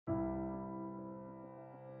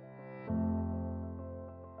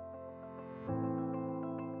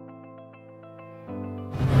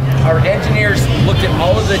our engineers looked at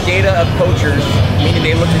all of the data of poachers, meaning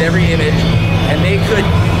they looked at every image, and they could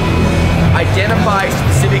identify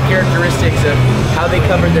specific characteristics of how they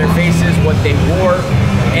covered their faces, what they wore,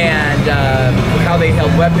 and how they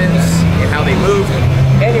held weapons, and how they moved.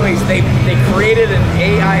 Anyways, they created an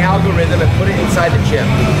AI algorithm and put it inside the chip.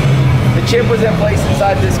 The chip was in place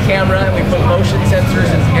inside this camera, and we put motion sensors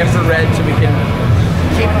and infrared so we can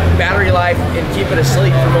keep battery life and keep it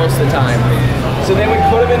asleep for most of the time. So then we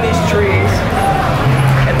put them in these trees,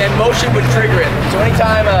 and then motion would trigger it. So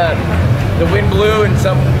anytime the wind blew and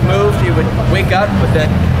something moved, it would wake up, but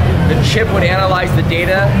the chip would analyze the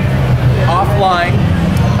data offline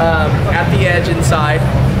at the edge inside,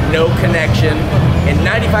 no connection, and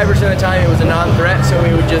 95% of the time it was a non-threat, so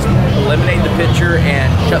we would just eliminate the picture and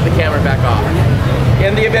shut the camera back off.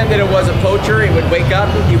 In the event that it was a poacher, it would wake up,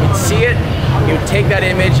 he would see it, he would take that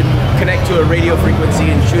image and connect to a radio frequency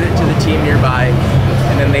and shoot it to the team nearby,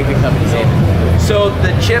 and then they could come and save it. So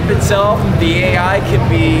the chip itself, the AI, can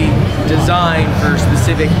be designed for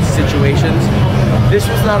specific situations. This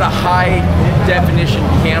was not a high definition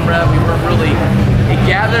camera. We weren't really, it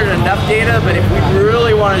gathered enough data, but if we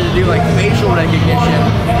really wanted to do like facial recognition,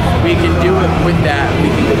 we can do it with that. We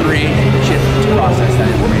can create a chip to process that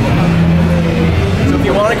information. So if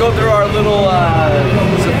you want to go through our little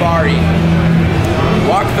safari,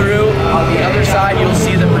 walk through, on the other side you'll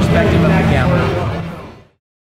see the perspective of the camera.